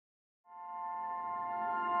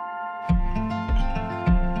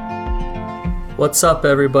What's up,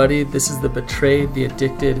 everybody? This is the Betrayed, the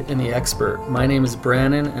Addicted, and the Expert. My name is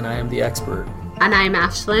Brannon, and I am the expert. And I'm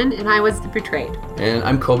Ashlyn, and I was the betrayed. And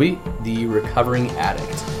I'm Kobe, the recovering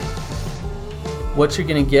addict. What you're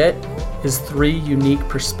going to get is 3 unique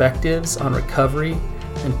perspectives on recovery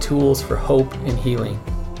and tools for hope and healing.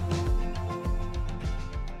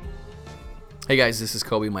 Hey guys, this is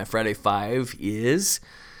Kobe. My Friday 5 is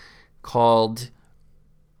called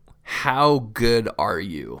How Good Are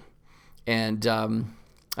You? And I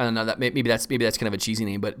don't know, that maybe that's kind of a cheesy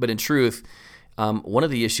name, but in truth, one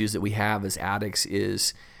of the issues that we have as addicts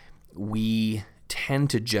is we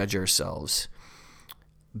tend to judge ourselves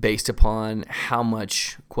based upon how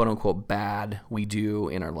much quote unquote bad we do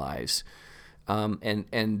in our lives.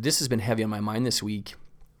 And this has been heavy on my mind this week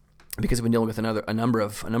because I've been dealing with a number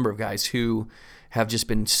of guys who have just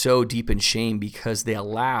been so deep in shame because they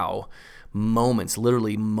allow moments,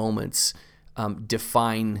 literally moments,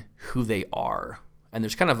 define who they are. And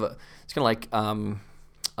there's it's kind of like an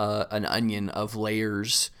onion of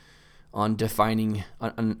layers on defining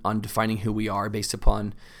who we are based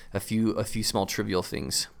upon a few small trivial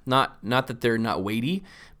things. Not that they're not weighty,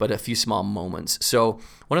 but a few small moments. So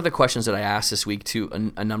one of the questions that I asked this week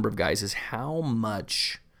to a number of guys is how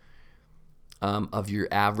much of your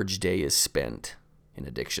average day is spent in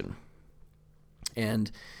addiction.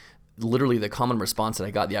 And literally the common response that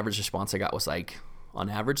I got, the average response I got was like, on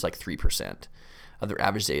average, like 3% of their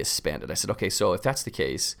average day is spent. And I said, okay, so if that's the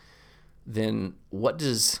case, then what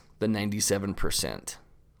does the 97%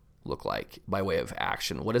 look like by way of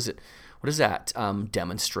action? What does that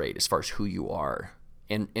demonstrate as far as who you are?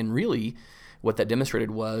 And really what that demonstrated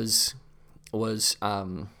was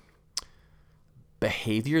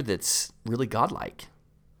behavior that's really godlike.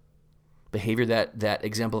 Behavior that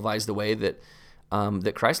exemplifies the way that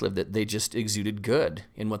Christ lived, that they just exuded good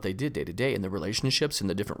in what they did day to day, in the relationships and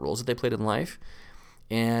the different roles that they played in life.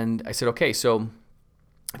 And I said, okay, so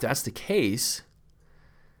if that's the case,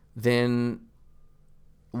 then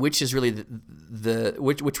which is really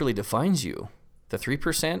which really defines you, the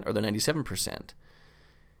 3% or the 97%?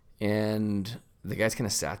 And the guys kind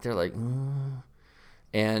of sat there like,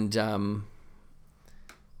 and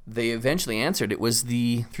they eventually answered it was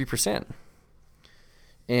the 3%.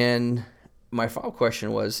 And my follow-up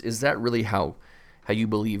question was, is that really how you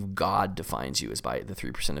believe God defines you, is by the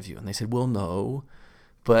 3% of you? And they said, well, no,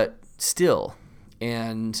 but still.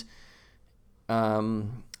 And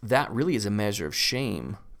that really is a measure of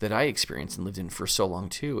shame that I experienced and lived in for so long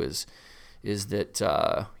too, is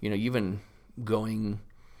that, even going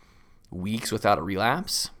weeks without a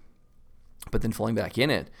relapse, but then falling back in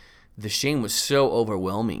it, the shame was so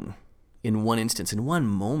overwhelming in one instance, in one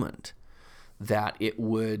moment, that it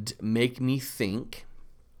would make me think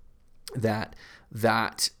that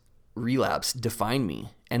relapse defined me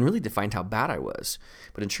and really defined how bad I was.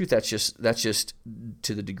 But in truth, that's just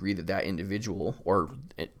to the degree that individual, or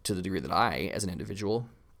to the degree that I, as an individual,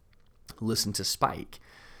 listened to Spike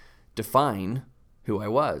define who I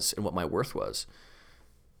was and what my worth was.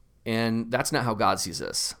 And that's not how God sees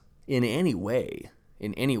us in any way.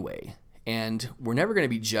 And we're never going to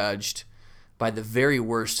be judged by the very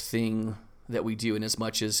worst thing that we do, in as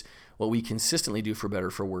much as what we consistently do, for better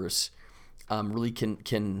or for worse, really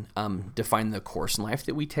can define the course in life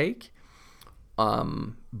that we take.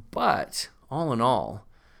 But all in all,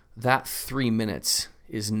 that 3 minutes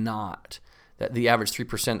is not, that the average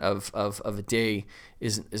 3% of a day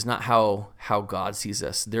is not how God sees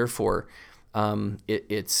us. Therefore,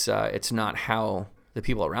 it's not how the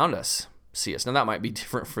people around us see us. Now that might be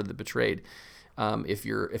different for the betrayed. If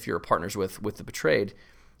you're partners with the betrayed,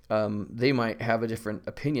 they might have a different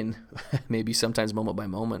opinion, maybe sometimes moment by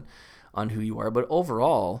moment, on who you are. But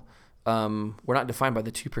overall, we're not defined by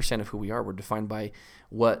the 2% of who we are. We're defined by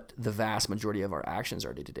what the vast majority of our actions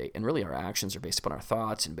are day to day. And really our actions are based upon our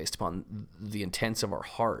thoughts and based upon the intents of our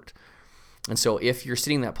heart. And so if you're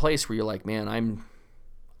sitting in that place where you're like, man, I'm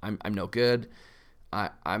no good.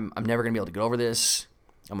 I'm never going to be able to get over this.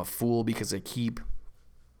 I'm a fool because I keep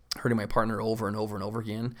hurting my partner over and over and over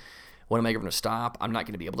again. When am I going to stop? I'm not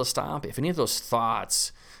going to be able to stop. If any of those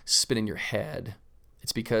thoughts spin in your head,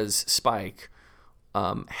 it's because Spike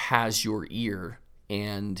has your ear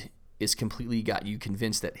and is completely got you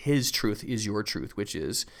convinced that his truth is your truth, which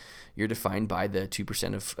is you're defined by the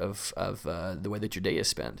 2% of the way that your day is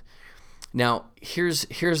spent. Now, here's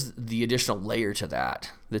the additional layer to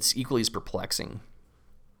that that's equally as perplexing.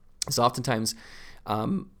 So oftentimes,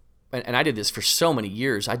 and I did this for so many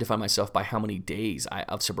years, I defined myself by how many days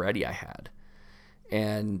of sobriety I had.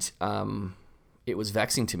 And it was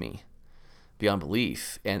vexing to me beyond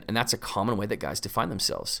belief. And that's a common way that guys define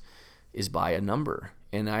themselves. is by a number.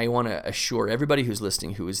 And I want to assure everybody who's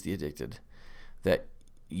listening who is the addicted that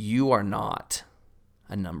you are not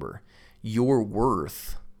a number. Your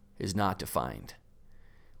worth is not defined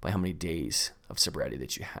by how many days of sobriety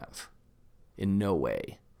that you have. In no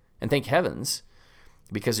way. And thank heavens,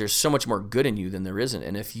 because there's so much more good in you than there isn't.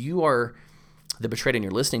 And if you are the betrayed and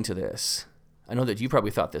you're listening to this, I know that you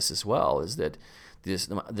probably thought this as well, is that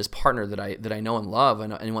this partner that I know and love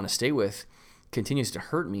and want to stay with continues to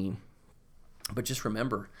hurt me. But just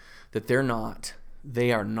remember that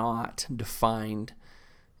they are not defined,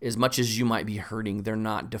 as much as you might be hurting, they're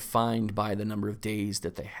not defined by the number of days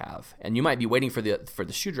that they have. And you might be waiting for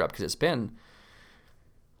the shoe drop because it's been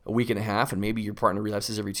a week and a half, and maybe your partner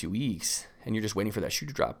relapses every 2 weeks, and you're just waiting for that shoe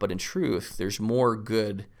to drop. But in truth, there's more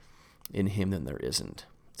good in him than there isn't.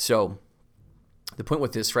 So the point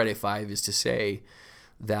with this Friday 5 is to say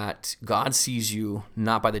that God sees you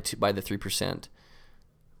not by the 3%,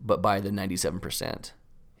 but by the 97%.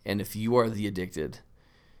 And if you are the addicted,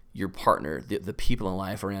 your partner, the people in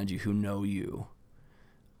life around you who know you,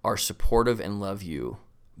 are supportive and love you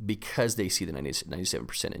because they see the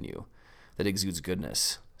 97% in you that exudes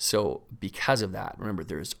goodness. So because of that, remember,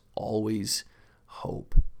 there's always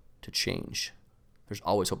hope to change. There's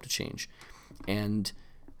always hope to change. And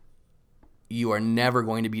you are never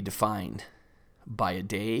going to be defined by a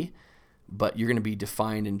day, but you're going to be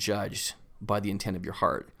defined and judged by the intent of your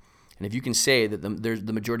heart. And if you can say that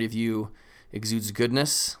the majority of you exudes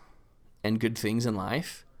goodness and good things in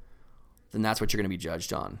life, then that's what you're going to be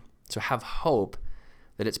judged on. So have hope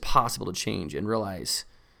that it's possible to change, and realize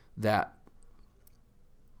that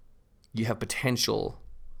you have potential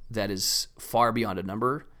that is far beyond a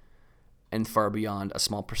number and far beyond a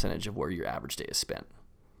small percentage of where your average day is spent.